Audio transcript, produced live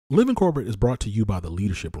Living Corporate is brought to you by The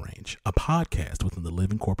Leadership Range, a podcast within the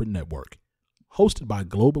Living Corporate Network. Hosted by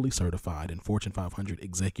globally certified and Fortune 500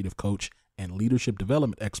 executive coach and leadership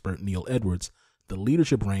development expert Neil Edwards, The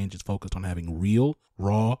Leadership Range is focused on having real,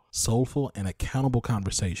 raw, soulful, and accountable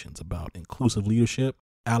conversations about inclusive leadership,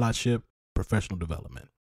 allyship, professional development.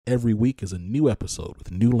 Every week is a new episode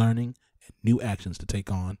with new learning and new actions to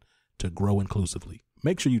take on to grow inclusively.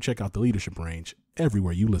 Make sure you check out The Leadership Range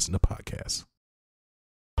everywhere you listen to podcasts.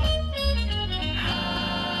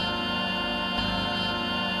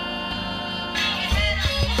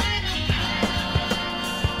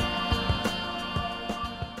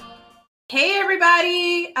 Hey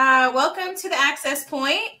everybody, welcome to the Access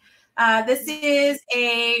Point. This is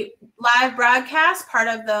a live broadcast, part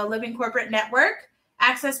of the Living Corporate Network.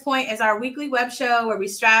 Access Point is our weekly web show where we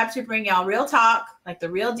strive to bring y'all real talk, like the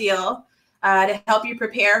real deal, to help you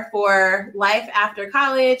prepare for life after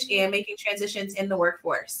college and making transitions in the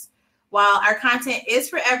workforce. While our content is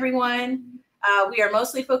for everyone, we are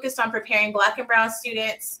mostly focused on preparing Black and Brown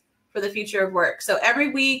students for the future of work. So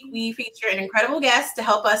every week we feature an incredible guest to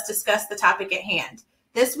help us discuss the topic at hand.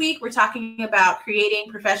 This week we're talking about creating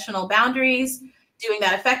professional boundaries, doing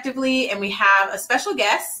that effectively, and we have a special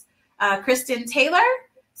guest, Kristen Taylor.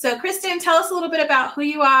 So Kristen, tell us a little bit about who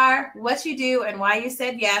you are, what you do, and why you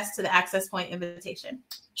said yes to the Access Point invitation.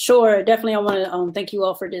 Sure, definitely. I want to thank you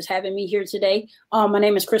all for just having me here today. My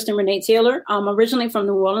name is Kristen Renee Taylor. I'm originally from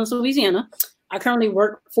New Orleans, Louisiana. I currently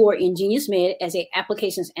work for Ingenious Med as an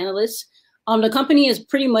applications analyst. The company is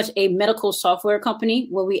pretty much a medical software company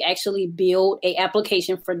where we actually build an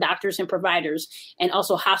application for doctors and providers and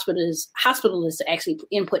also hospitalists to actually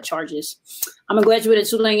input charges. I'm a graduate at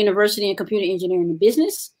Tulane University in computer engineering and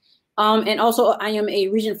business. And also I am a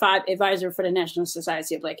Region 5 advisor for the National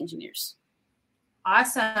Society of Black Engineers.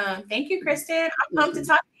 Awesome. Thank you, Kristen. I'm pumped to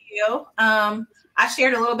talk to you. I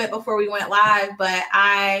shared a little bit before we went live, but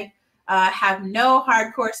I have no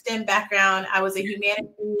hardcore STEM background. I was a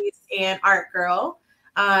humanities and art girl,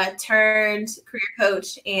 turned career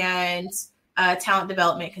coach and talent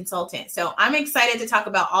development consultant. So I'm excited to talk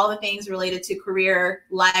about all the things related to career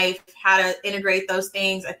life, how to integrate those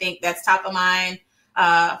things. I think that's top of mind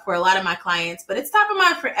for a lot of my clients, but it's top of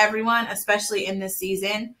mind for everyone, especially in this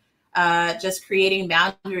season. Just creating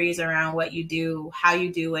boundaries around what you do, how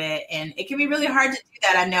you do it. And it can be really hard to do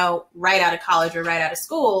that, I know, right out of college or right out of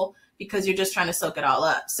school, because you're just trying to soak it all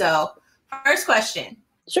up. So first question.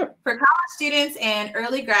 Sure. For college students and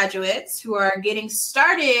early graduates who are getting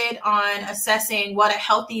started on assessing what a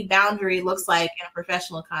healthy boundary looks like in a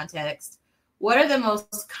professional context, what are the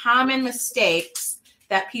most common mistakes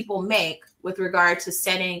that people make with regard to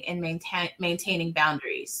setting and maintaining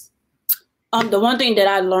boundaries? The one thing that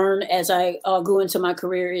I learned as I grew into my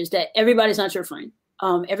career is that everybody's not your friend.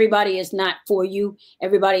 Everybody is not for you.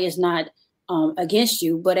 Everybody is not against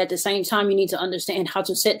you. But at the same time, you need to understand how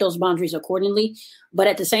to set those boundaries accordingly. But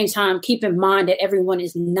at the same time, keep in mind that everyone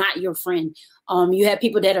is not your friend. You have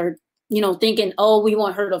people that are, thinking, oh, we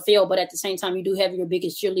want her to fail. But at the same time, you do have your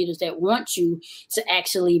biggest cheerleaders that want you to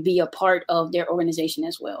actually be a part of their organization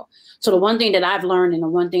as well. So the one thing that I've learned and the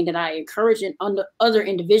one thing that I encourage in other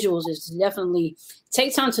individuals is to definitely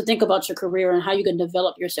take time to think about your career and how you can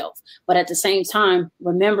develop yourself. But at the same time,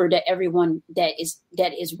 remember that everyone that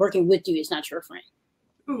is working with you is not your friend.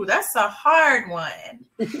 Ooh, that's a hard one.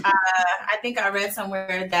 I think I read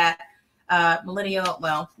somewhere that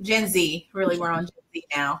Gen Z, really we're on Gen Z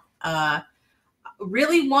now,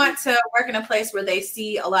 really want to work in a place where they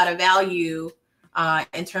see a lot of value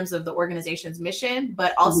in terms of the organization's mission,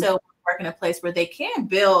 but also work in a place where they can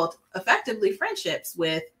build effectively friendships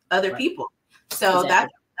with other people. So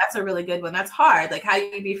that's a really good one. That's hard. Like, how do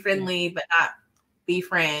you be friendly but not be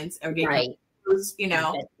friends or get confused,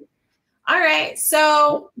 Exactly. All right.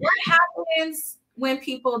 So what happens when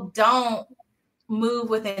people don't move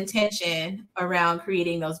with intention around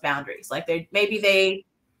creating those boundaries? Like maybe they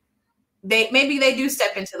do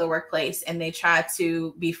step into the workplace and they try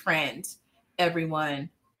to befriend everyone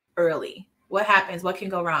early. What happens? What can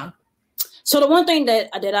go wrong? So the one thing that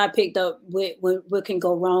I picked up with what can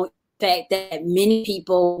go wrong, the fact that many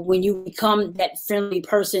people, when you become that friendly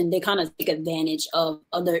person, they kind of take advantage of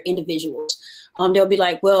other individuals. They'll be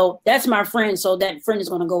like, well, that's my friend, so that friend is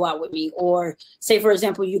going to go out with me. Or say, for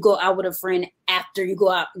example, you go out with a friend after you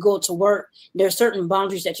go to work. There's certain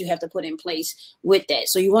boundaries that you have to put in place with that.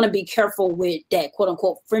 So you want to be careful with that quote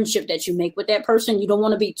unquote friendship that you make with that person. You don't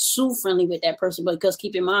want to be too friendly with that person, because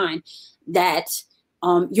keep in mind that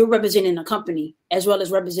you're representing a company as well as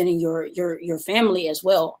representing your family as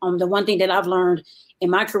well. The one thing that I've learned in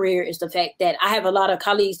my career is the fact that I have a lot of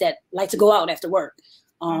colleagues that like to go out after work.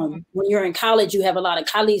 When you're in college, you have a lot of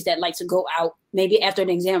colleagues that like to go out maybe after an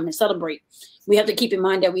exam and celebrate. We have to keep in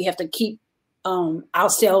mind that we have to keep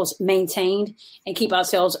ourselves maintained and keep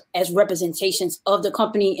ourselves as representations of the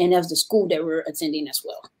company and of the school that we're attending as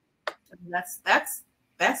well.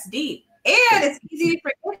 That's deep. And it's easy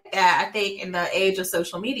to forget that, I think, in the age of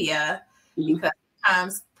social media, because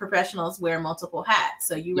sometimes professionals wear multiple hats.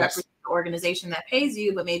 So you represent the organization that pays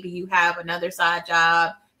you, but maybe you have another side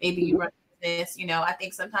job. Maybe you run a business. I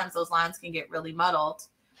think sometimes those lines can get really muddled.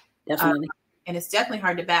 Definitely. And it's definitely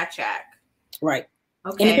hard to backtrack. Right.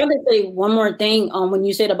 Okay. And if I could say one more thing, when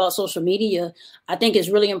you said about social media, I think it's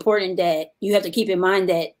really important that you have to keep in mind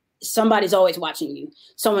that somebody's always watching you.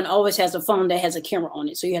 Someone always has a phone that has a camera on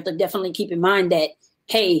it. So you have to definitely keep in mind that,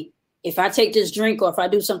 hey, if I take this drink or if I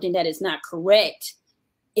do something that is not correct,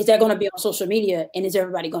 is that going to be on social media, and is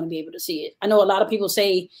everybody going to be able to see it? I know a lot of people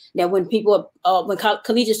say that when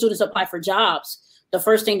collegiate students apply for jobs, the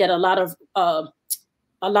first thing that a lot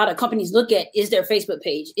of companies look at is their Facebook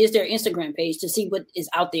page, is their Instagram page, to see what is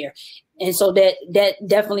out there. And so that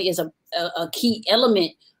definitely is a key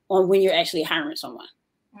element on when you're actually hiring someone.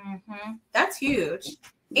 Mm-hmm. That's huge.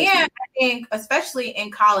 And I think, especially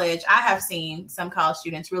in college, I have seen some college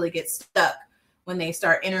students really get stuck when they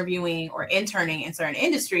start interviewing or interning in certain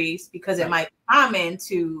industries, because it might be common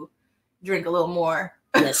to drink a little more.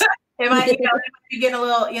 Yes. They might be getting a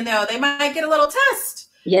little, they might get a little test.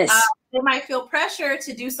 Yes. They might feel pressure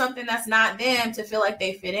to do something that's not them to feel like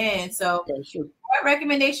they fit in. So what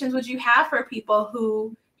recommendations would you have for people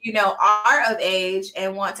who, are of age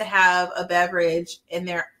and want to have a beverage and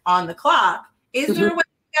they're on the clock? Is there a way to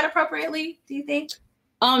do that appropriately, do you think?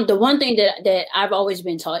 The one thing that I've always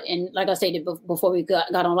been taught, and like I said before we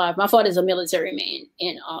got on live, my father is a military man,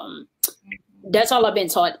 and that's all I've been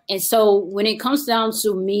taught. And so when it comes down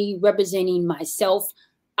to me representing myself,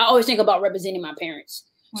 I always think about representing my parents.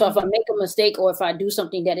 So if I make a mistake or if I do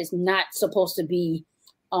something that is not supposed to be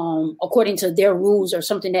according to their rules or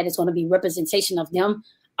something that is going to be representation of them,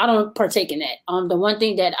 I don't partake in that. The one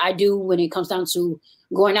thing that I do when it comes down to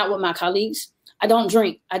going out with my colleagues, I don't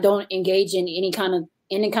drink. I don't engage in any kind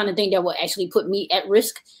of thing that will actually put me at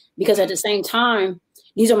risk, because at the same time,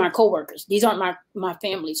 these are my coworkers. These aren't my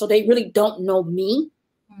family. So they really don't know me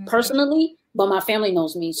personally, but my family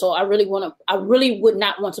knows me. So I really would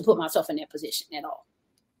not want to put myself in that position at all.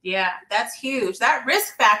 Yeah, that's huge. That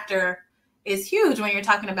risk factor is huge when you're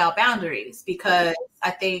talking about boundaries, because I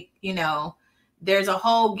think, there's a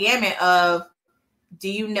whole gamut of, do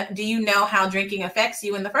you know how drinking affects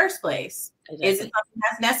you in the first place? Exactly. Is it something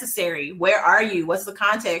that's necessary? Where are you? What's the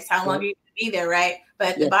context? How long are you going to be there? Right.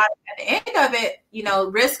 But at the end of it,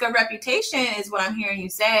 risk of reputation is what I'm hearing you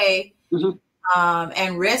say.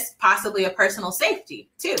 And risk possibly of personal safety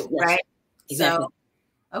too. Yes. Right. Exactly.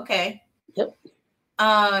 So, okay. Yep.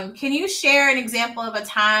 Can you share an example of a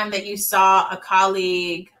time that you saw a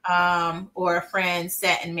colleague or a friend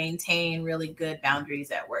set and maintain really good boundaries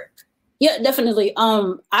at work? Yeah, definitely.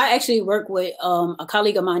 I actually work with a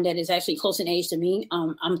colleague of mine that is actually close in age to me.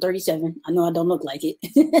 I'm 37. I know I don't look like it.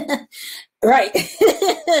 Right.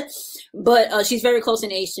 But she's very close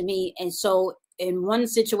in age to me. And so in one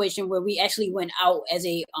situation where we actually went out as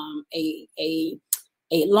a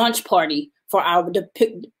launch party for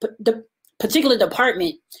the particular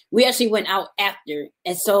department, we actually went out after.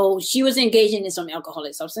 And so she was engaging in some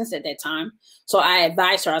alcoholic substance at that time. So I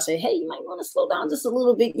advised her, I said, hey, you might want to slow down just a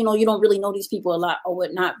little bit. You don't really know these people a lot or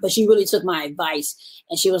whatnot. But she really took my advice.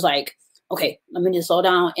 And she was like, okay, let me just slow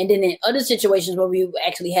down. And then in other situations where we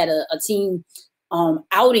actually had a team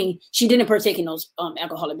outing, she didn't partake in those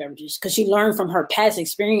alcoholic beverages, because she learned from her past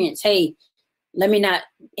experience, hey, let me not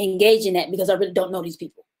engage in that because I really don't know these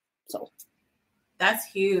people. So that's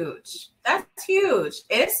huge. That's huge.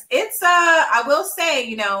 It's I will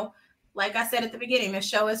say, like I said at the beginning, this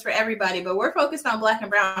show is for everybody, but we're focused on Black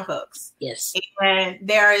and brown folks. Yes. And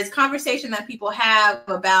there is conversation that people have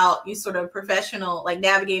about you sort of professional, like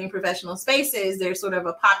navigating professional spaces. There's sort of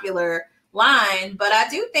a popular line, but I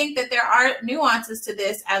do think that there are nuances to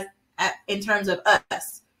this in terms of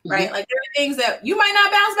us, right? Like there are things that you might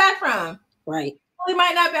not bounce back from. Right. We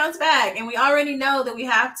might not bounce back. And we already know that we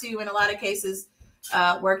have to, in a lot of cases,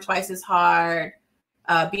 work twice as hard,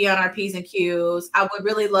 be on our P's and Q's. I would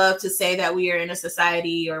really love to say that we are in a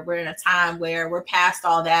society, or we're in a time where we're past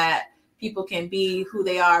all that. People can be who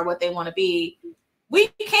they are, what they want to be. We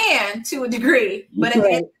can to a degree, but at the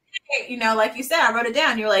end of the day, like you said, I wrote it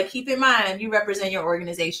down. You're like, keep in mind, you represent your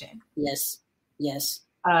organization. Yes. Yes.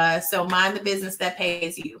 So mind the business that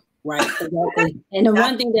pays you. Right, exactly. And the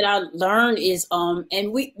one thing that I learned is,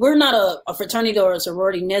 and we're not a fraternity or a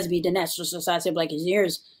sorority, NSBE, the National Society of Black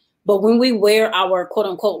Engineers, But when we wear our quote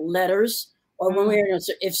unquote letters, or when we're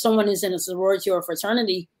if someone is in a sorority or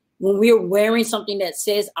fraternity, when we're wearing something that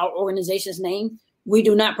says our organization's name, we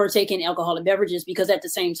do not partake in alcoholic beverages, because at the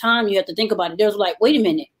same time, you have to think about it. There's like, wait a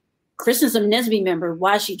minute, Kristen's a NSBE member.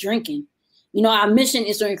 Why is she drinking? You know, our mission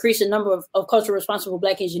is to increase the number of culturally responsible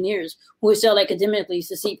Black engineers who excel academically,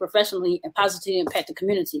 succeed professionally, and positively impact the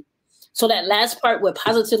community. So that last part with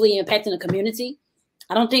positively impacting the community,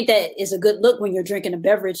 I don't think that is a good look when you're drinking a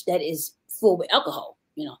beverage that is full with alcohol,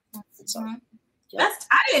 you know. So, I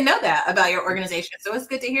didn't know that about your organization. So it's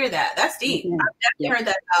good to hear that. That's deep. Mm-hmm. I've definitely heard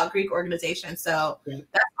that about Greek organization. So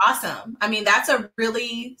that's awesome. I mean, that's a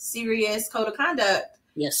really serious code of conduct.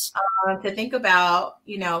 Yes. To think about,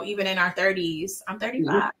 you know, even in our 30s. I'm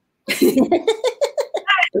 35. But,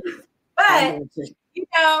 you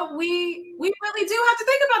know, we really do have to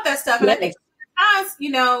think about that stuff. And I think sometimes,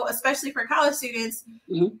 you know, especially for college students,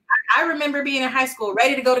 I remember being in high school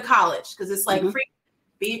ready to go to college because it's like free.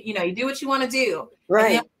 You know, you do what you want to do.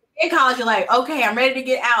 Right. And in college, you're like, okay, I'm ready to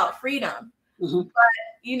get out, freedom. But,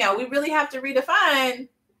 you know, we really have to redefine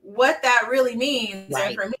what that really means. Right.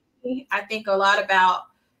 And for me, I think a lot about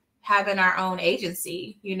having our own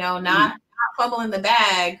agency, you know, not fumbling the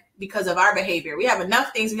bag because of our behavior. We have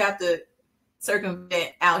enough things we have to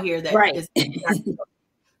circumvent out here that is.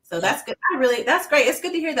 So that's good. That's great. It's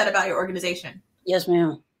good to hear that about your organization. Yes,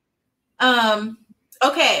 ma'am.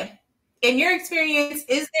 Okay. In your experience,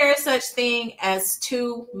 is there such thing as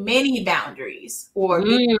too many boundaries or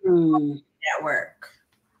network?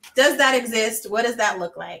 Does that exist? What does that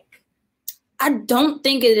look like? I don't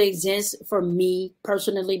think it exists for me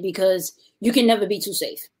personally, because you can never be too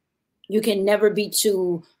safe. You can never be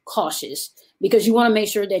too cautious, because you want to make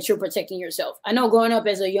sure that you're protecting yourself. I know growing up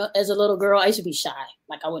as a little girl, I used to be shy.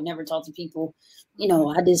 Like I would never talk to people. You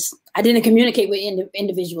know, I didn't communicate with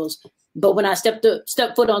individuals. But when I stepped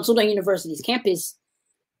foot on Tulane University's campus,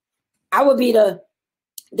 I would be the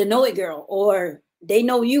know it girl, or they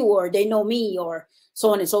know you, or they know me, or so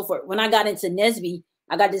on and so forth. When I got into NSBE,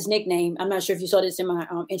 I got this nickname. I'm not sure if you saw this in my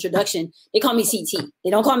introduction. They call me CT. They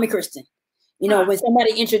don't call me Kristen. You know, when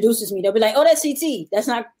somebody introduces me, they'll be like, oh, that's CT. That's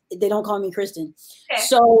not, they don't call me Kristen. Okay.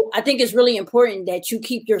 So I think it's really important that you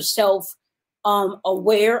keep yourself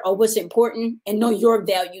aware of what's important and know your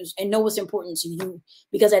values and know what's important to you,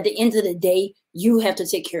 because at the end of the day, you have to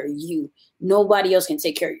take care of you. Nobody else can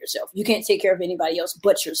take care of yourself. You can't take care of anybody else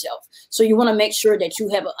but yourself. So you want to make sure that you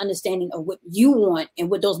have an understanding of what you want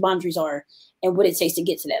and what those boundaries are and what it takes to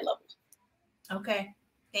get to that level. Okay.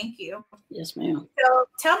 Thank you. Yes, ma'am. So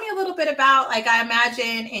tell me a little bit about, like, I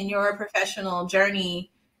imagine in your professional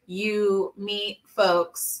journey, you meet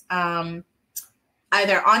folks,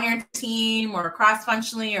 either on your team or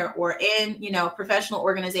cross-functionally or in, you know, professional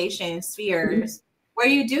organization spheres where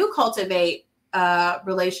you do cultivate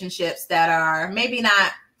relationships that are maybe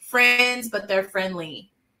not friends, but they're friendly.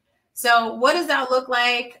 So what does that look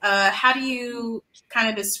like? How do you kind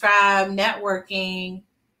of describe networking?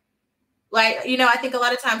 Like, you know, I think a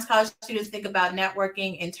lot of times college students think about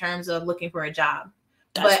networking in terms of looking for a job.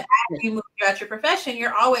 But as you move throughout your profession,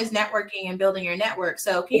 you're always networking and building your network.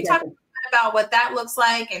 So can you talk about what that looks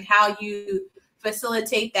like and how you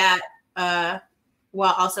facilitate that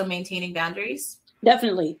while also maintaining boundaries?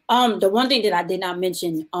 Definitely. The one thing that I did not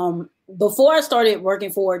mention, before I started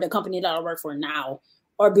working for the company that I work for now,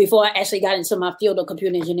 or before I actually got into my field of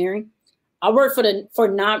computer engineering, I worked for the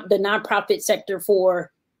nonprofit sector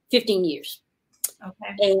for 15 years.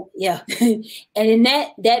 Okay. And yeah. And in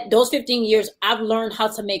those 15 years, I've learned how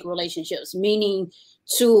to make relationships, meaning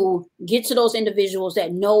to get to those individuals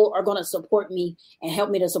that know are going to support me and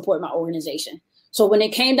help me to support my organization. So when it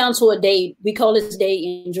came down to a day, we call this day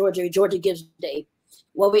in Georgia, Georgia Gives Day,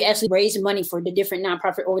 where we actually raise money for the different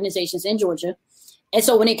nonprofit organizations in Georgia. And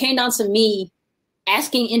so when it came down to me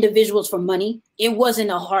asking individuals for money, it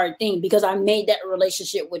wasn't a hard thing because I made that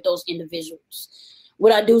relationship with those individuals.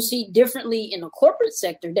 What I do see differently in the corporate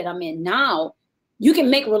sector that I'm in now, you can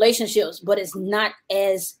make relationships, but it's not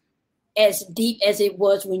as deep as it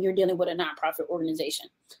was when you're dealing with a nonprofit organization.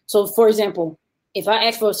 So, for example, if I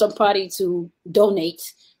ask for somebody to donate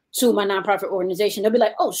to my nonprofit organization, they'll be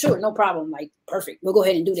like, oh, sure, no problem. Like, perfect. We'll go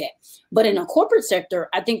ahead and do that. But in a corporate sector,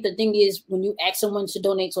 I think the thing is when you ask someone to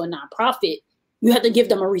donate to a nonprofit, you have to give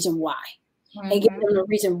them a reason why. And give them a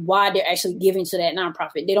reason why they're actually giving to that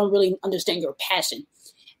nonprofit. They don't really understand your passion.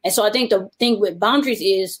 And so I think the thing with boundaries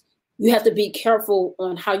is you have to be careful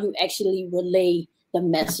on how you actually relay the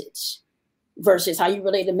message versus how you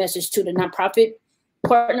relay the message to the nonprofit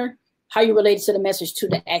partner, how you relate to the message to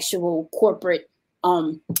the actual corporate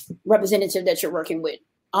representative that you're working with.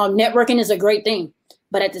 Networking is a great thing.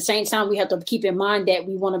 But at the same time, we have to keep in mind that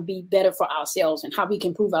we want to be better for ourselves and how we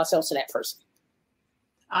can prove ourselves to that person.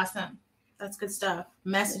 Awesome. That's good stuff.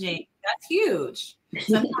 Messaging. That's huge.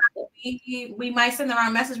 Sometimes we might send the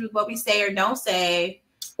wrong message with what we say or don't say.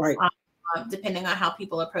 Right. Depending on how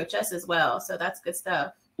people approach us as well. So that's good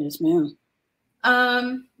stuff. Yes, ma'am.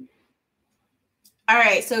 All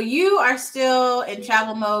right. So you are still in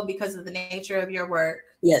travel mode because of the nature of your work.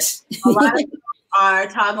 Yes. A lot of people are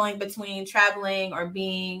toggling between traveling or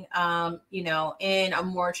being, in a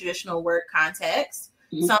more traditional work context.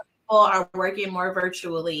 Mm-hmm. Some people are working more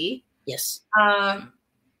virtually. Yes.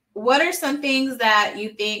 What are some things that you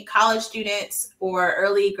think college students or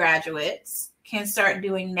early graduates can start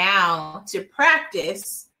doing now to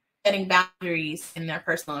practice setting boundaries in their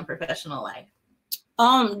personal and professional life?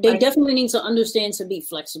 They definitely need to understand to be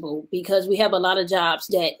flexible, because we have a lot of jobs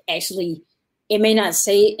that actually, it may not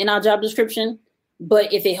say in our job description,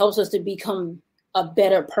 but if it helps us to become a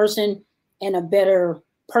better person and a better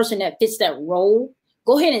person that fits that role,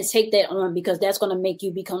 go ahead and take that on, because that's going to make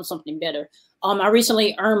you become something better. I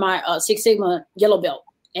recently earned my Six Sigma yellow belt.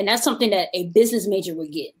 And that's something that a business major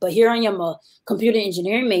would get. But here I am, a computer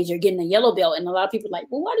engineering major, getting a yellow belt. And a lot of people are like,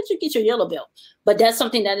 well, why did you get your yellow belt? But that's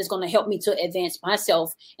something that is going to help me to advance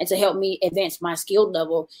myself and to help me advance my skill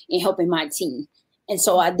level in helping my team. And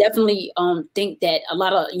so I definitely think that a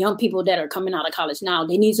lot of young people that are coming out of college now,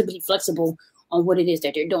 they need to be flexible on what it is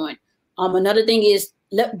that they're doing. Another thing is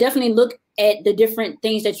definitely look at the different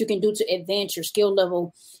things that you can do to advance your skill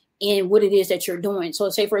level in what it is that you're doing. So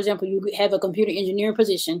say, for example, you have a computer engineering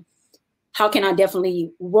position. How can I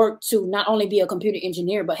definitely work to not only be a computer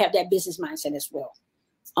engineer, but have that business mindset as well?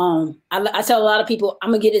 I tell a lot of people,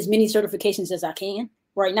 I'm going to get as many certifications as I can.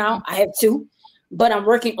 Right now, I have 2, but I'm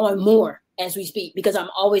working on more as we speak, because I'm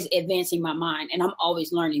always advancing my mind and I'm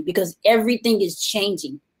always learning, because everything is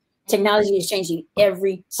changing. Technology is changing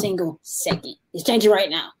every single second. It's changing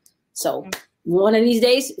right now. So one of these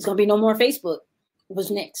days, it's going to be no more Facebook. What's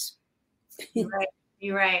next?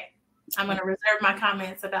 You're right. I'm going to reserve my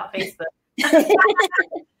comments about Facebook.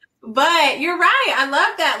 But you're right. I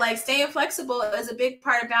love that. Like, staying flexible is a big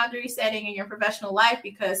part of boundary setting in your professional life,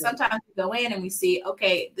 because sometimes we go in and we see,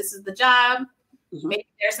 okay, this is the job. Mm-hmm. Maybe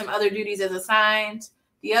there's some other duties as assigned.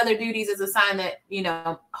 The other duties is assigned that,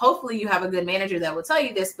 hopefully you have a good manager that will tell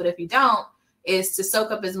you this, but if you don't, is to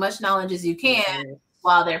soak up as much knowledge as you can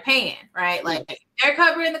while they're paying, right? Like, they're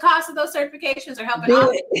covering the cost of those certifications or helping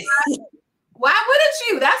out. Why wouldn't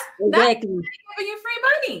you? That's giving you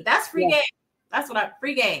free money. That's free game. That's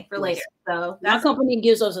free game for later. So my company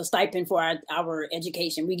gives us a stipend for our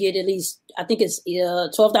education. We get at least, I think it's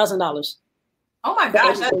 $12,000. Oh my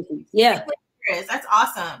gosh. That's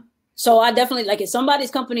awesome. So I definitely, like, if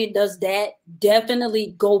somebody's company does that,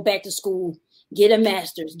 definitely go back to school, get a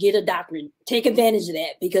master's, get a doctorate, take advantage of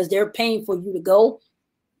that, because they're paying for you to go.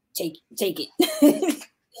 Take it.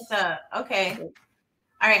 Okay.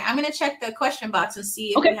 All right. I'm going to check the question box and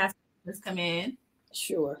see if we have this come in.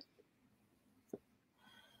 Sure.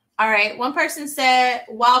 All right. One person said,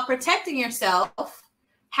 while protecting yourself,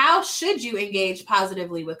 how should you engage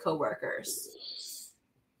positively with coworkers?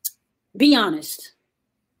 Be honest.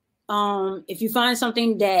 If you find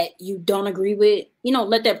something that you don't agree with,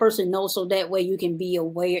 let that person know, so that way you can be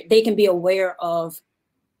aware. They can be aware of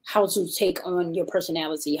how to take on your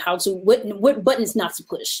personality, what buttons not to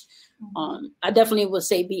push. I definitely would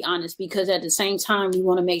say be honest, because at the same time, we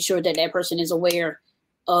want to make sure that that person is aware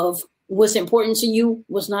of what's important to you,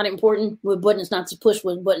 what's not important, what buttons not to push,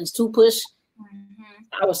 what buttons to push.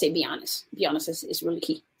 Mm-hmm. I would say be honest. Be honest is really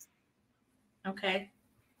key. Okay.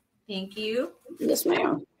 Thank you. Yes,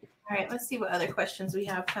 ma'am. All right, let's see what other questions we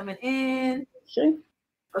have coming in. Sure.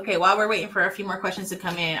 Okay, while we're waiting for a few more questions to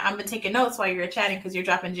come in, I'm going to take notes while you're chatting, because you're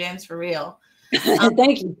dropping gems for real.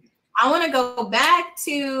 Thank you. I want to go back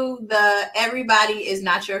to the everybody is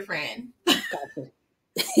not your friend. Gotcha.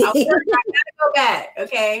 I got to go back,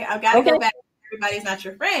 okay? I've got to go back. Everybody's not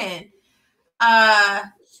your friend.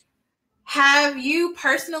 Have you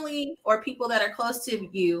personally, or people that are close to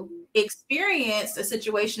you, experienced a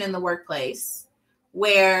situation in the workplace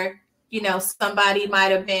where, somebody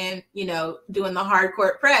might have been, doing the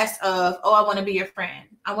hardcore press of, oh, I want to be your friend.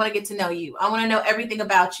 I want to get to know you. I want to know everything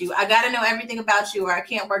about you. I got to know everything about you, or I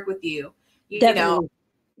can't work with you.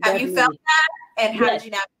 Have you felt that? And how did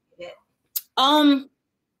you navigate it?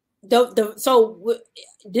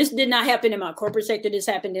 This did not happen in my corporate sector. This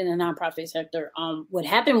happened in the nonprofit sector. What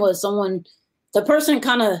happened was the person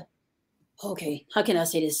kind of, okay, how can I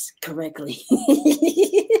say this correctly?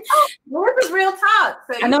 This is real talk.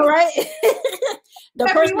 So I know, right? The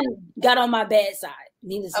person got on my bad side,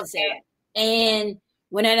 needless to say. And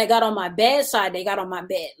when I got on my bad side, they got on my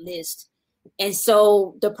bad list. And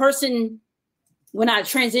so the person, when I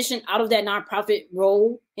transitioned out of that nonprofit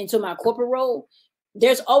role into my corporate role,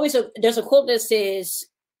 there's a quote that says,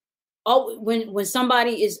 "Oh, when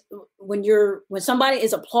somebody is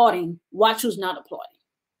applauding, watch who's not applauding."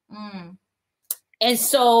 Mm. And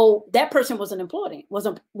so that person wasn't applauding,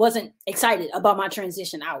 wasn't excited about my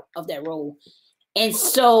transition out of that role. And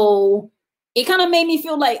so it kind of made me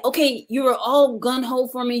feel like, okay, you were all gung-ho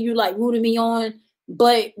for me, you like rooted me on.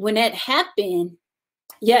 But when that happened,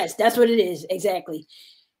 yes, that's what it is, exactly.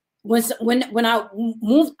 When I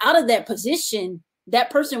moved out of that position, that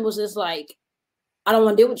person was just like, I don't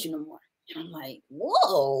want to deal with you no more. And I'm like,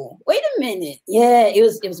 whoa, wait a minute. Yeah, it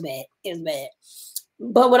was bad. It was bad.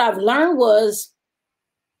 But what I've learned was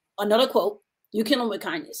another quote, you kill them with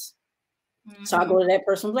kindness. Mm-hmm. So I go to that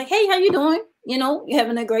person, I'm like, hey, how you doing? You know, you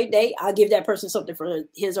having a great day? I'll give that person something for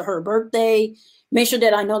his or her birthday. Make sure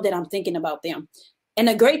that I know that I'm thinking about them. And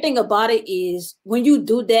the great thing about it is when you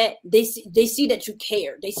do that, they see that you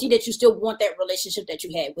care. They see that you still want that relationship that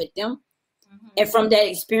you had with them. Mm-hmm. And from that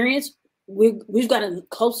experience, we've gotten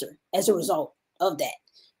closer as a result of that.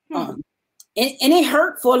 Mm-hmm. And it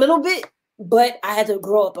hurt for a little bit, but I had to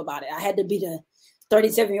grow up about it. I had to be the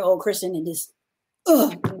 37-year-old Christian and just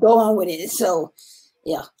go on with it. So,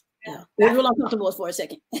 yeah. It was real uncomfortable for a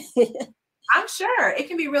second. I'm sure it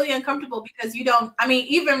can be really uncomfortable because you don't, I mean,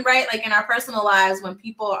 even right, like in our personal lives, when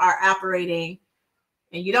people are operating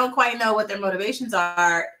and you don't quite know what their motivations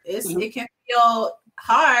are, it can feel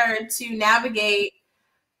hard to navigate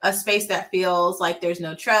a space that feels like there's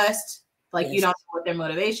no trust, like you don't know what their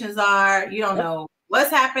motivations are, you don't know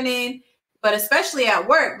what's happening, but especially at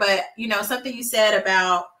work. But, you know, something you said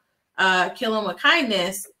about killing with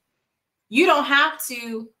kindness, you don't have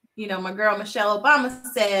to, you know, my girl Michelle Obama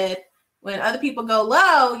said, when other people go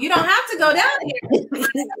low, you don't have to go down here,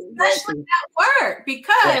 especially at work,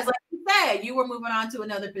 because like you said, you were moving on to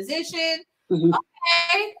another position. Mm-hmm.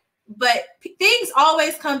 Okay. But things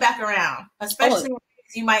always come back around, especially when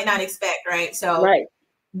you might not expect, right? So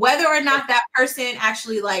whether or not that person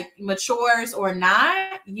actually like matures or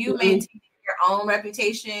not, you maintain your own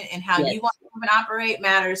reputation and how you want to move and operate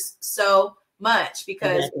matters so much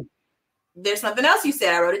because there's something else you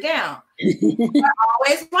said. I wrote it down. They're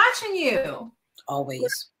always watching you. Always.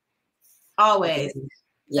 Yes.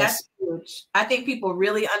 That's huge. I think people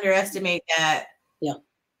really underestimate that. Yeah.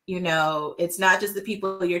 You know, it's not just the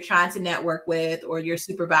people you're trying to network with or your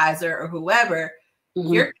supervisor or whoever.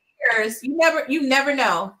 Mm-hmm. Your peers, you never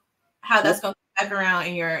know how that's going to come back around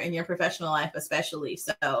in your professional life, especially.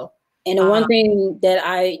 So. And the one thing that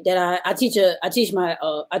I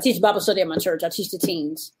teach Bible study at my church. I teach the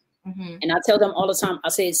teens. Mm-hmm. And I tell them all the time, I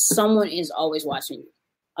say, someone is always watching you.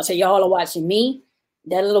 I say, y'all are watching me.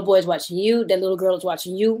 That little boy is watching you. That little girl is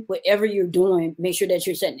watching you. Whatever you're doing, make sure that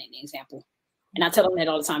you're setting an example. And I tell them that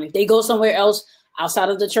all the time. If they go somewhere else outside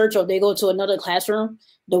of the church or they go to another classroom,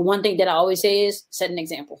 the one thing that I always say is set an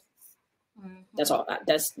example. Mm-hmm. That's all.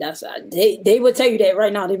 They would tell you that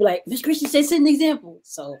right now. They'd be like, Miss Christian said set an example.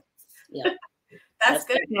 So, yeah. That's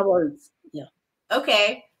good. My words. Yeah.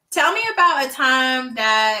 Okay. Tell me about a time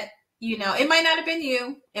that, you know, it might not have been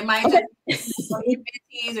you. It might have been your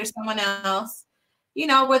mentees or someone else, you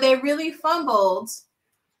know, where they really fumbled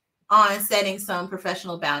on setting some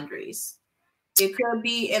professional boundaries. It could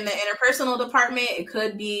be in the interpersonal department. It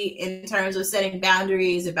could be in terms of setting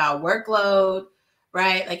boundaries about workload,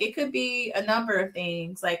 right? Like it could be a number of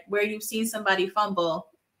things, like where you've seen somebody fumble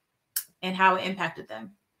and how it impacted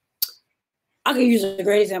them. I can use a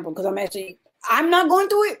great example because I'm not going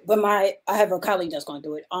through it, but I have a colleague that's going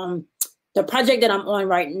through it. The project that I'm on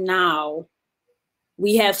right now,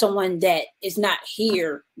 we have someone that is not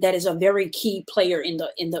here that is a very key player in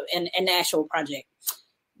the actual project.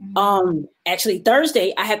 Mm-hmm. Actually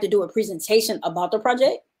Thursday I have to do a presentation about the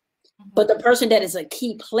project, but the person that is a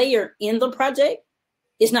key player in the project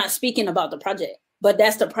is not speaking about the project, but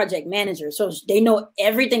that's the project manager. So they know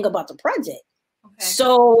everything about the project. Okay.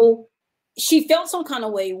 So she felt some kind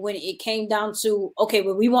of way when it came down to, okay,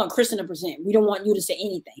 well, we want Kristen to present. We don't want you to say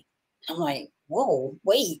anything. I'm like, whoa,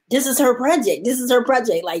 wait, this is her project.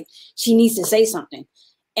 Like she needs to say something.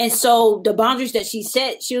 And so the boundaries that she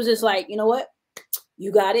set, she was just like, you know what?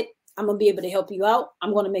 You got it. I'm going to be able to help you out.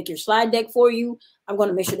 I'm going to make your slide deck for you. I'm going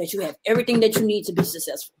to make sure that you have everything that you need to be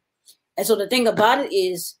successful. And so the thing about it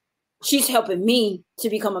is she's helping me to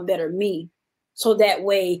become a better me. So that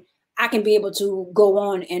way I can be able to go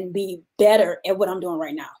on and be better at what I'm doing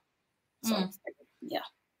right now. So, yeah.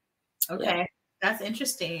 Okay. Yeah. That's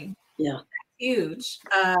interesting. Yeah. That's huge.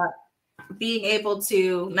 Being able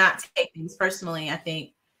to not take things personally, I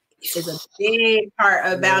think is a big part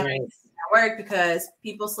of boundaries at work, because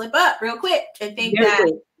people slip up real quick and think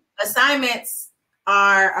that assignments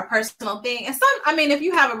are a personal thing. And if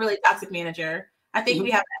you have a really toxic manager, I think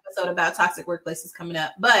we have an episode about toxic workplaces coming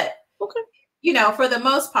up. But, for the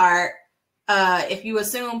most part, if you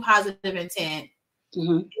assume positive intent,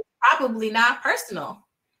 it's probably not personal.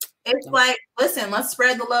 It's like, listen, let's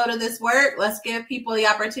spread the load of this work. Let's give people the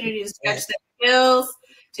opportunity to stretch their skills,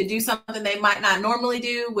 to do something they might not normally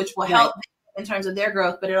do, which will help them in terms of their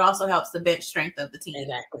growth, but it also helps the bench strength of the team.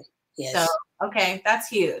 Exactly. Yes. So, okay, that's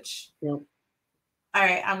huge. Yep. All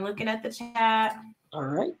right, I'm looking at the chat. All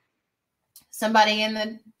right. Somebody in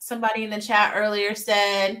the chat earlier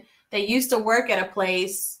said they used to work at a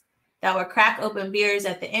place that would crack open beers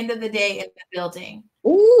at the end of the day in the building.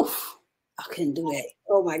 Ooh, I couldn't do that.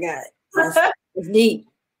 Oh my God. That's deep.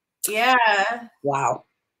 Yeah. Wow.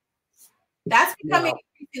 That's becoming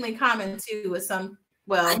increasingly common too with some,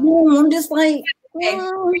 I know, I'm just like,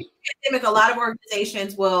 pandemic, a lot of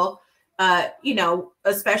organizations will,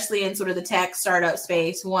 especially in sort of the tech startup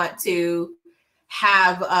space, want to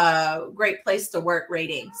have a great place to work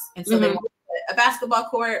ratings. And so they want a basketball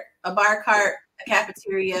court, a bar cart, a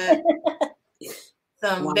cafeteria,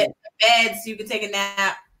 some beds you can take a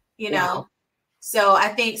nap, know. So I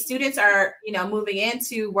think students are, moving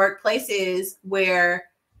into workplaces where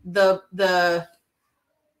the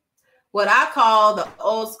what I call the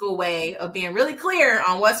old school way of being really clear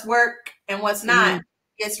on what's work and what's not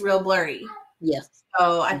gets real blurry. Yes.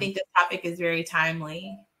 So I think the topic is very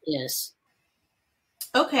timely. Yes.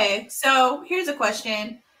 Okay, so here's a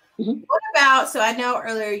question. What about, so I know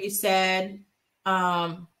earlier you said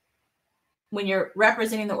when you're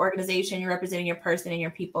representing the organization, you're representing your person and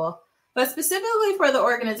your people, but specifically for the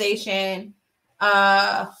organization,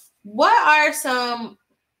 what are some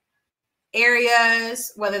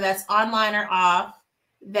areas, whether that's online or off,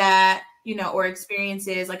 that, or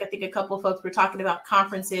experiences, like I think a couple of folks were talking about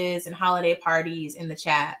conferences and holiday parties in the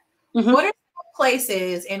chat. What are some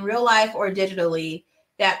places in real life or digitally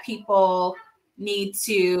that people need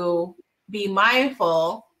to be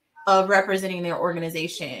mindful of representing their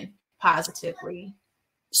organization positively?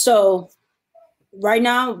 So right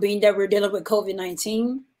now, being that we're dealing with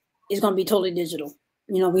COVID-19, it's going to be totally digital.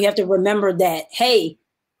 We have to remember that, hey,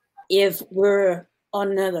 if we're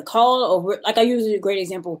on another call, or like I use a great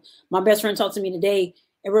example, my best friend talked to me today,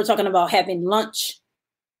 and we're talking about having lunch,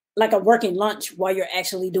 like a working lunch while you're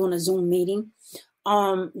actually doing a Zoom meeting.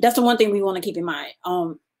 That's the one thing we want to keep in mind.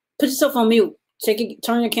 Put yourself on mute.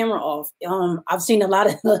 Turn your camera off. I've seen a lot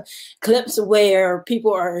of clips where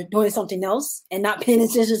people are doing something else and not paying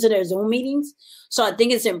attention to their Zoom meetings. So I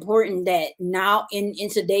think it's important that now in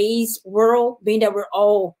today's world, being that we're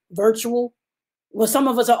all virtual, well, some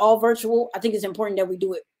of us are all virtual, I think it's important that we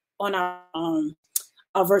do it on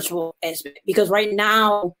our virtual aspect. Because right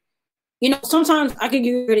now, sometimes I can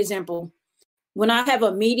give you a good example. When I have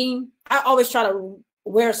a meeting, I always try to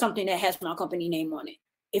wear something that has my company name on it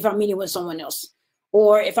if I'm meeting with someone else.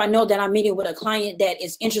 Or if I know that I'm meeting with a client that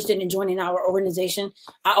is interested in joining our organization,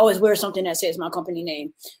 I always wear something that says my company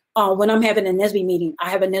name. When I'm having a NSBE meeting, I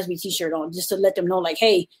have a NSBE t-shirt on just to let them know, like,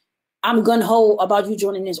 hey, I'm gung-ho about you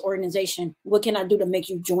joining this organization. What can I do to make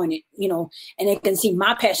you join it? And they can see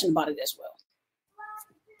my passion about it as well.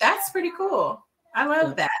 That's pretty cool. I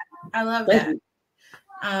love that. I love that.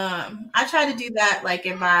 I try to do that like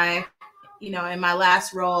in my, in my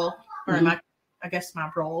last role, or in my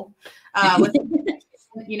role.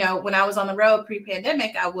 When I was on the road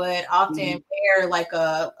pre-pandemic, I would often wear like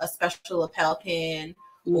a special lapel pin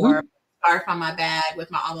or a scarf on my bag with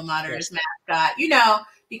my alma mater's mascot,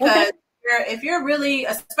 because if you're really,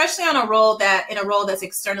 especially in a role that's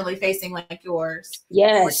externally facing like yours,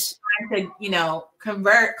 yes, trying to,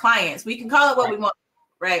 convert clients. We can call it what we want,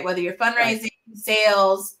 right? Whether you're fundraising,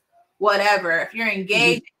 sales, whatever. If you're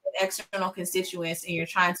engaged with external constituents and you're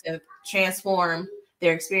trying to transform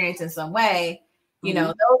their experience in some way, those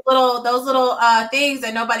little things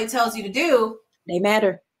that nobody tells you to do, they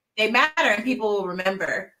matter, and people will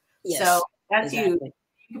remember. Yes, so that's exactly.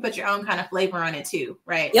 You can put your own kind of flavor on it too,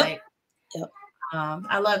 right? Yep.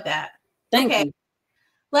 I love that. Thank you.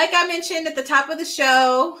 Like I mentioned at the top of the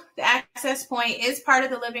show, the Access Point is part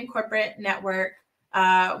of the Living Corporate Network.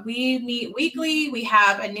 We meet weekly. We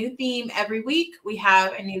have a new theme every week. We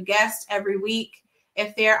have a new guest every week.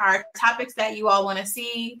 If there are topics that you all want to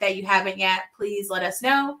see that you haven't yet, please let us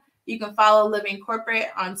know. You can follow Living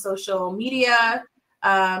Corporate on social media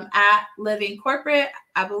at Living Corporate.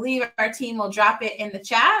 I believe our team will drop it in the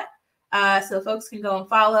chat so folks can go and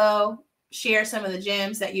follow, share some of the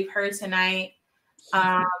gems that you've heard tonight.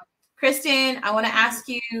 Kristen, I want to ask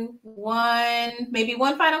you maybe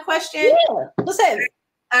one final question. Yeah, let's have it.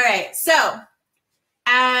 All right. So,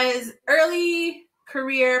 as early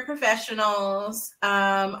career professionals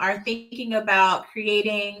are thinking about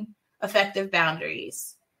creating effective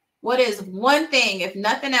boundaries, what is one thing, if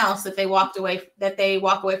nothing else, that they walk away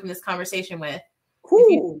from this conversation with? If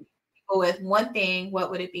you go with one thing, what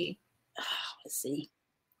would it be? Let's see.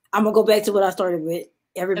 I'm gonna go back to what I started with.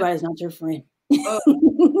 Everybody's not your friend. Oh.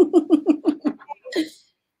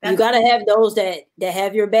 You gotta have those that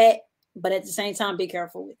have your back, but at the same time, be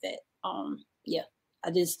careful with that. Yeah, I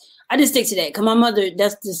just stick to that. Cause my mother,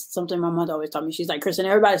 that's just something my mother always taught me. She's like, Kristen,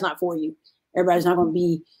 everybody's not for you. Everybody's not gonna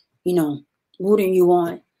be, rooting you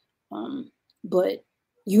on. But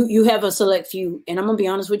you have a select few, and I'm gonna be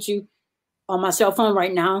honest with you. On my cell phone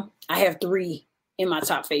right now, I have 3 in my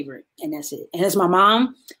top favorite, and that's it. And it's my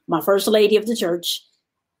mom, my first lady of the church,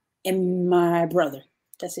 and my brother.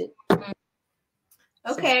 That's it.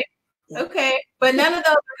 Okay. So, yeah. Okay. But none of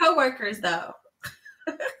those are coworkers though.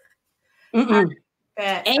 And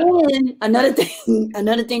another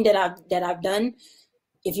thing that I've done,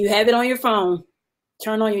 if you have it on your phone,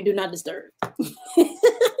 turn on your do not disturb. That's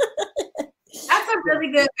a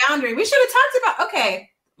really good boundary. We should have talked about, okay,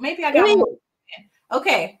 maybe I got one.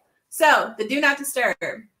 Okay. So the do not disturb.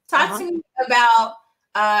 Talk to me about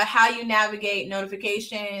how you navigate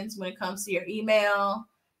notifications when it comes to your email,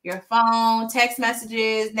 your phone, text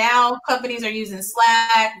messages. Now companies are using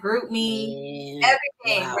Slack, GroupMe,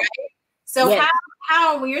 everything, right? So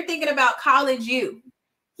how when you're thinking about college you,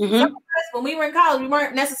 when we were in college, we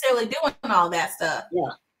weren't necessarily doing all that stuff.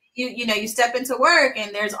 Yeah. You step into work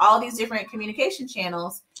and there's all these different communication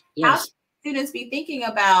channels. Yes. How should students be thinking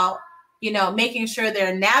about, making sure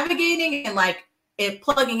they're navigating and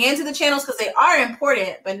plugging into the channels, because they are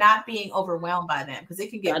important, but not being overwhelmed by them, because it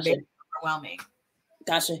can get very overwhelming.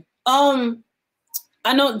 Gotcha.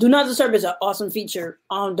 I know do not disturb is an awesome feature.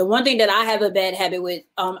 The one thing that I have a bad habit with,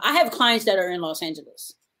 I have clients that are in Los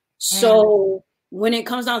Angeles. So when it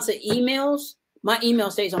comes down to emails, my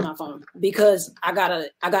email stays on my phone because I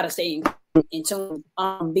gotta stay in tune.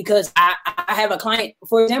 Because I have a client,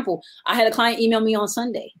 for example, I had a client email me on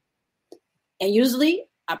Sunday, and usually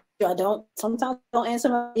sometimes I don't answer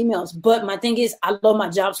my emails. But my thing is, I love my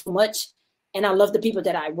job so much, and I love the people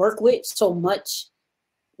that I work with so much.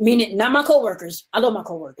 Meaning, not my coworkers. I love my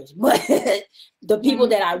coworkers, but the people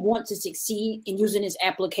that I want to succeed in using this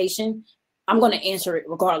application, I'm going to answer it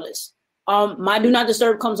regardless. My do not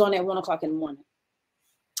disturb comes on at 1:00 in the morning.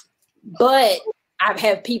 But I've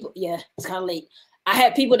had people, it's kind of late. I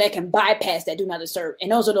have people that can bypass that do not disturb,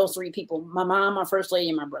 and those are those 3 people: my mom, my first lady,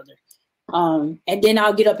 and my brother. And then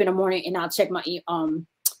I'll get up in the morning and I'll check my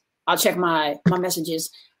messages.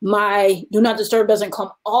 My do not disturb doesn't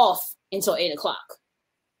come off until 8:00.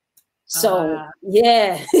 So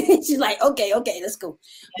she's like, okay, let's go.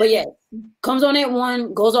 But comes on at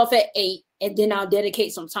 1, goes off at 8, and then I'll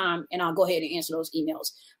dedicate some time and I'll go ahead and answer those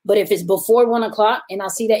emails. But if it's before 1:00 and I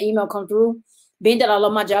see that email come through, being that I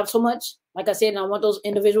love my job so much, like I said, and I want those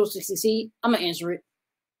individuals to succeed, I'm gonna answer it.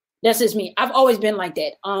 That's just me. I've always been like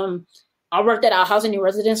that. I worked at our housing and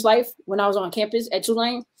residence life when I was on campus at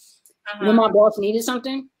Tulane. When my boss needed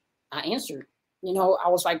something, I answered. I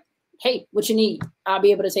was like, hey, what you need? I'll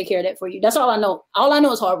be able to take care of that for you. That's all I know. All I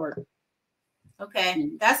know is hard work. Okay.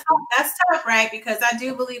 That's tough, right? Because I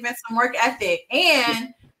do believe in some work ethic. And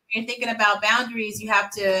when you're thinking about boundaries, you have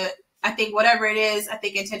to, I think whatever it is, I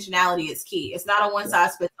think intentionality is key. It's not a one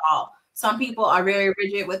size fits all. Some people are very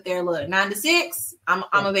rigid with their 9 to 6. I'm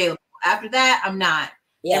available. After that, I'm not.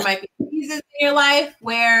 Yeah. There might be seasons in your life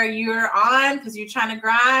where you're on because you're trying to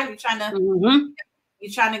grind, you're trying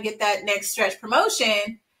to get that next stretch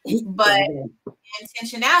promotion. But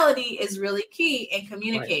intentionality is really key in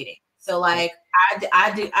communicating. So I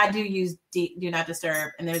do use do not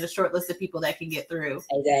disturb, and there's a short list of people that can get through.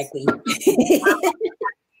 Exactly. I'm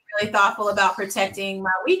really thoughtful about protecting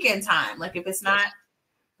my weekend time. Like if it's not,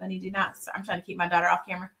 Bunny, do not. I'm trying to keep my daughter off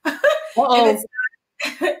camera. If it's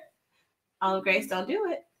not, Olive Grace, don't do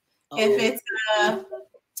it.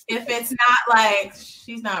 If it's not like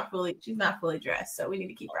she's not fully dressed, so we need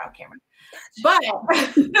to keep her off camera. But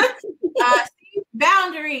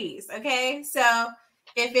boundaries, okay? So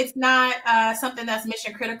if it's not something that's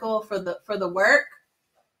mission critical for the work,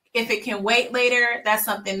 if it can wait later, that's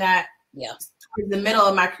something that towards the middle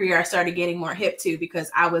of my career I started getting more hip to because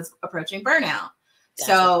I was approaching burnout. Gotcha.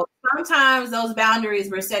 So sometimes those boundaries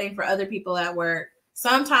we're setting for other people at work.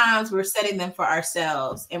 Sometimes we're setting them for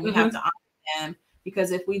ourselves, and we have to honor them,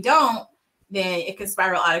 because if we don't, then it can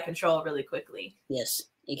spiral out of control really quickly. Yes,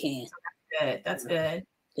 it can. So that's good. That's good.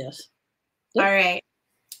 Yes. Yep. All right.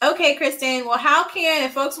 Okay, Kristen. Well, how can,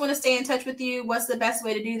 if folks want to stay in touch with you, what's the best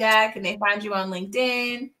way to do that? Can they find you on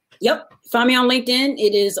LinkedIn? Yep. Find me on LinkedIn.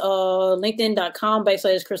 It is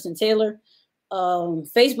linkedin.com/Kristen Taylor.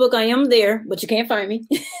 Facebook, I am there, but you can't find me.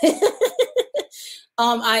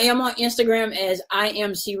 I am on Instagram as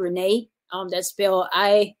IMC Renee. That's spelled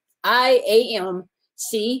IAMCRENEE.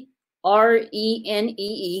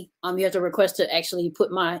 You have to request to actually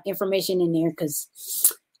put my information in there because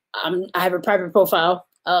I have a private profile.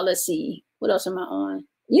 Let's see, what else am I on?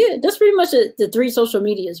 Yeah, that's pretty much the 3 social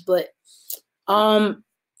medias. But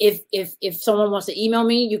if someone wants to email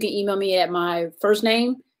me, you can email me at my first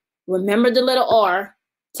name. Remember the letter R,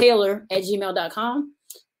 Taylor@gmail.com.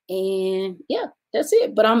 And yeah, that's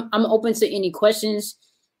it. But I'm open to any questions,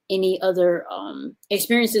 any other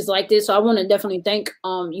experiences like this. So I want to definitely thank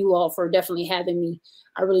you all for definitely having me.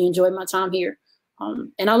 I really enjoyed my time here.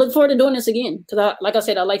 And I look forward to doing this again because, like I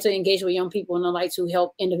said, I like to engage with young people and I like to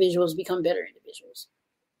help individuals become better individuals.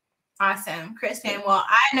 Awesome, Kristen. Well,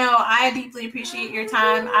 I know I deeply appreciate your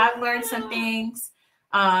time. I've learned some things,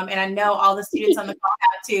 and I know all the students on the call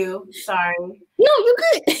have too. Sorry. No, you're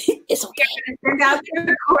good. It's okay. We're going to send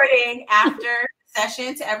out the recording after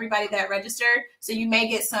session to everybody that registered. So you may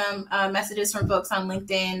get some messages from folks on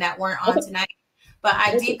LinkedIn that weren't on tonight. But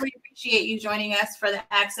I deeply appreciate you joining us for the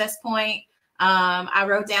Access Point. I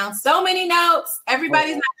wrote down so many notes.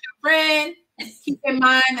 Everybody's not your friend. Keep in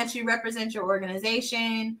mind that you represent your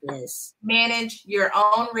organization. Yes. Manage your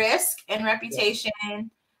own risk and reputation.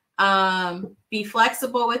 Yes. Be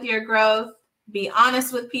flexible with your growth. Be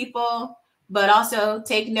honest with people. But also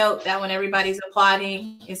take note that when everybody's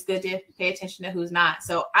applauding, it's good to pay attention to who's not.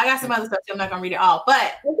 So I got some other stuff, so I'm not going to read it all.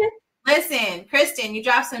 But listen, Kristen, you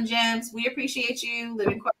dropped some gems. We appreciate you.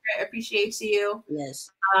 Living Corporate appreciates you.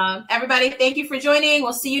 Yes. Everybody, thank you for joining.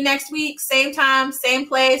 We'll see you next week. Same time, same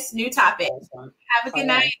place, new topic. Awesome. Have a good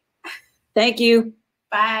night. Thank you.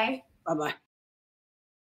 Bye. Bye-bye.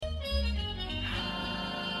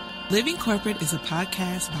 Living Corporate is a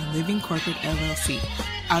podcast by Living Corporate LLC.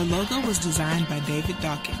 Our logo was designed by David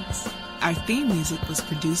Dawkins. Our theme music was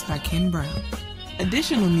produced by Ken Brown.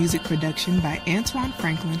 Additional music production by Antoine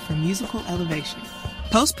Franklin for Musical Elevation.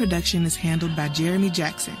 Post-production is handled by Jeremy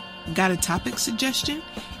Jackson. Got a topic suggestion?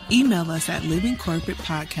 Email us at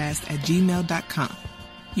livingcorporatepodcast@gmail.com.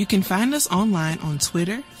 You can find us online on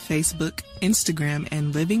Twitter, Facebook, Instagram,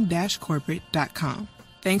 and living-corporate.com.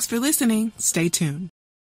 Thanks for listening. Stay tuned.